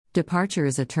Departure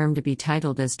is a term to be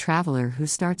titled as traveler who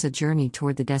starts a journey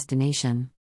toward the destination.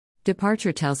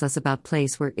 Departure tells us about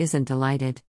place where isn't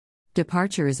delighted.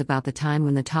 Departure is about the time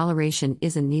when the toleration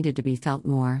isn't needed to be felt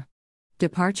more.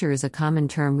 Departure is a common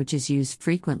term which is used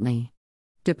frequently.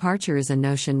 Departure is a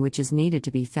notion which is needed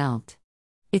to be felt.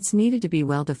 It's needed to be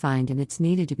well defined and it's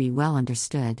needed to be well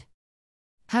understood.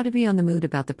 How to be on the mood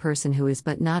about the person who is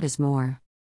but not is more.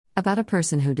 About a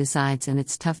person who decides and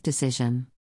it's tough decision.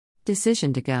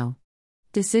 Decision to go.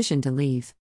 Decision to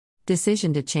leave.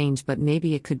 Decision to change, but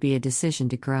maybe it could be a decision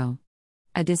to grow.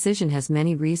 A decision has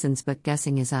many reasons, but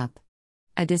guessing is up.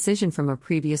 A decision from a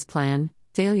previous plan,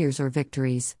 failures or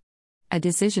victories. A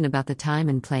decision about the time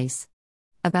and place.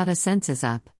 About a sense is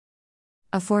up.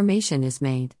 A formation is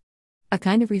made. A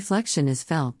kind of reflection is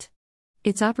felt.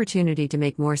 It's opportunity to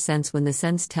make more sense when the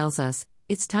sense tells us,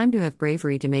 it's time to have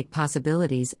bravery to make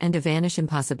possibilities and to vanish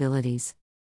impossibilities.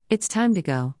 It's time to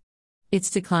go. It's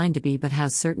decline to be but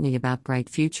have certainty about bright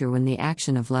future when the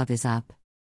action of love is up.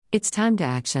 It's time to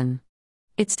action.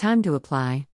 It's time to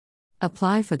apply.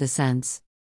 Apply for the sense.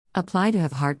 Apply to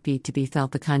have heartbeat to be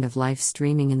felt, the kind of life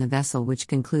streaming in the vessel which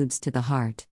concludes to the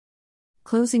heart.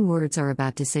 Closing words are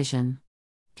about decision.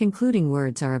 Concluding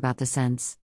words are about the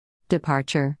sense.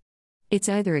 Departure. It's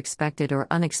either expected or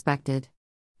unexpected.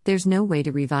 There's no way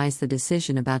to revise the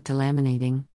decision about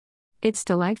delaminating. It's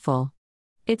delightful.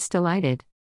 It's delighted.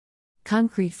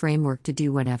 Concrete framework to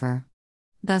do whatever.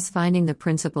 Thus finding the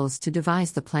principles to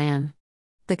devise the plan.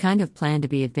 The kind of plan to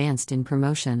be advanced in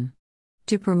promotion.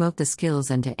 To promote the skills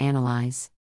and to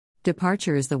analyze.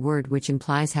 Departure is the word which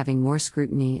implies having more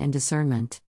scrutiny and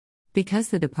discernment. Because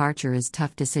the departure is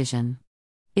tough decision.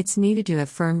 It's needed to have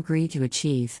firm gree to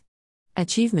achieve.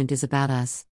 Achievement is about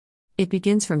us. It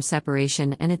begins from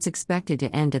separation and it's expected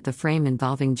to end at the frame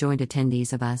involving joint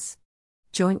attendees of us.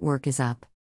 Joint work is up.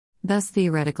 Thus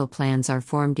theoretical plans are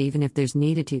formed even if there's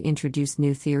needed to introduce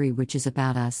new theory which is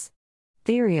about us.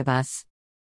 Theory of us.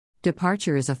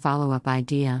 Departure is a follow-up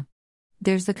idea.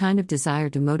 There's the kind of desire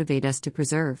to motivate us to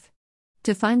preserve.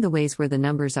 To find the ways where the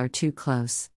numbers are too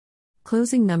close.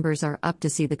 Closing numbers are up to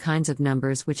see the kinds of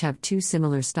numbers which have two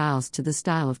similar styles to the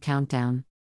style of countdown.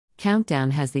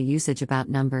 Countdown has the usage about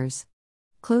numbers.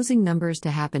 Closing numbers to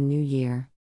happen new year.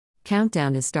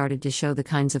 Countdown is started to show the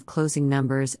kinds of closing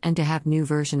numbers and to have new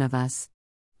version of us.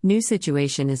 New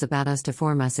situation is about us to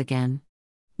form us again.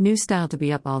 New style to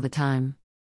be up all the time.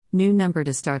 New number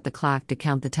to start the clock to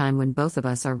count the time when both of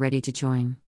us are ready to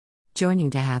join. Joining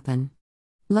to happen.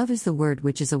 Love is the word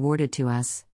which is awarded to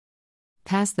us.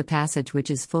 Pass the passage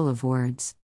which is full of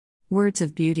words. Words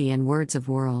of beauty and words of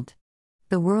world.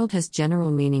 The world has general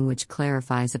meaning which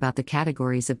clarifies about the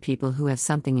categories of people who have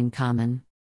something in common.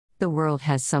 The world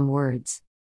has some words.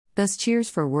 Thus cheers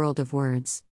for world of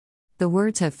words. The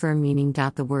words have firm meaning.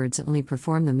 The words only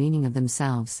perform the meaning of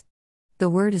themselves. The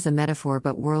word is a metaphor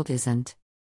but world isn't.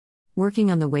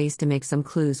 Working on the ways to make some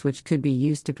clues which could be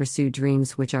used to pursue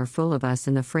dreams which are full of us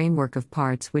in the framework of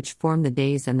parts which form the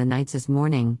days and the nights as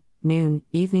morning, noon,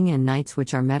 evening and nights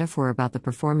which are metaphor about the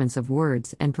performance of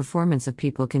words and performance of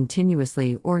people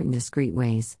continuously or in discrete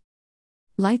ways.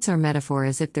 Lights are metaphor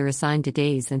as if they're assigned to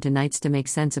days and to nights to make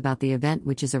sense about the event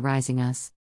which is arising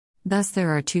us. Thus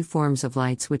there are two forms of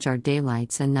lights which are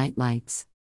daylights and night lights.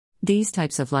 These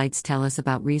types of lights tell us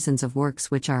about reasons of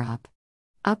works which are up.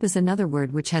 Up is another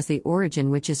word which has the origin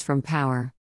which is from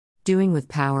power. Doing with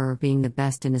power or being the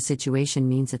best in a situation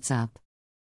means it's up.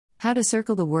 How to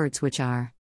circle the words which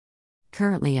are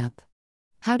currently up.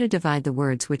 How to divide the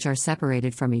words which are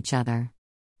separated from each other.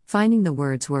 Finding the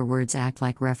words where words act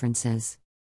like references.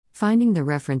 Finding the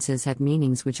references have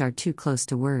meanings which are too close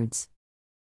to words.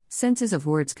 Senses of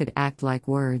words could act like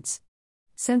words.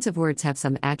 Sense of words have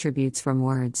some attributes from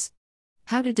words.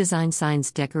 How to design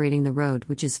signs decorating the road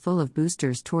which is full of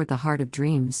boosters toward the heart of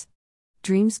dreams.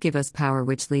 Dreams give us power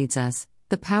which leads us.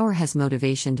 The power has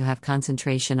motivation to have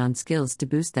concentration on skills to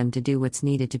boost them to do what's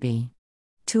needed to be.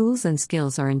 Tools and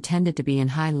skills are intended to be in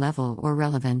high level or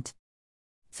relevant.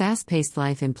 Fast-paced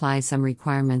life implies some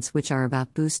requirements which are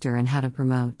about booster and how to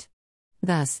promote.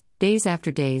 Thus, days after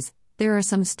days, there are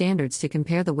some standards to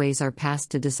compare the ways are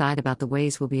past to decide about the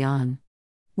ways we'll be on.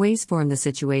 Ways form the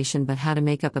situation but how to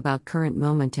make up about current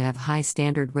moment to have high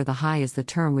standard where the high is the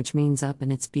term which means up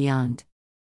and it's beyond.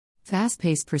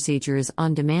 Fast-paced procedure is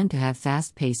on demand to have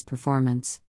fast-paced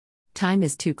performance. Time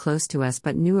is too close to us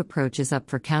but new approach is up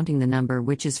for counting the number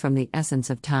which is from the essence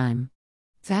of time.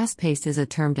 Fast-paced is a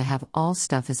term to have all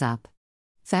stuff is up.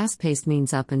 Fast-paced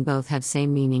means up and both have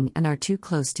same meaning and are too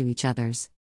close to each other's.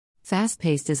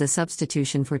 Fast-paced is a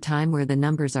substitution for time where the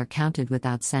numbers are counted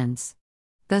without sense.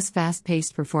 Thus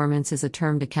fast-paced performance is a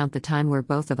term to count the time where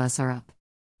both of us are up.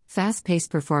 Fast-paced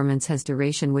performance has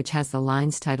duration, which has the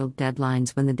lines titled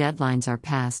deadlines. When the deadlines are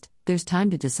passed, there's time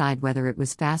to decide whether it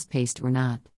was fast-paced or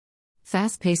not.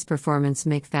 Fast-paced performance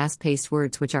make fast-paced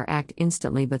words which are act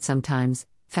instantly, but sometimes,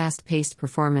 fast-paced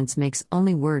performance makes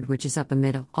only word which is up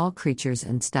amid all creatures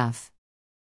and stuff.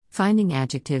 Finding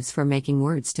adjectives for making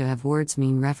words to have words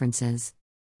mean references.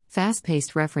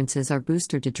 Fast-paced references are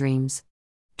booster to dreams.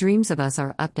 Dreams of us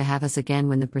are up to have us again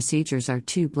when the procedures are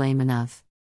too blame enough.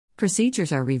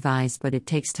 Procedures are revised, but it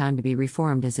takes time to be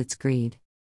reformed as it's greed.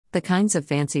 The kinds of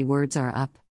fancy words are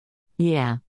up.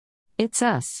 Yeah. It's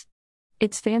us.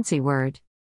 It's fancy word.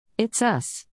 It's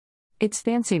us. It's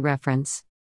fancy reference.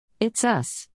 It's us.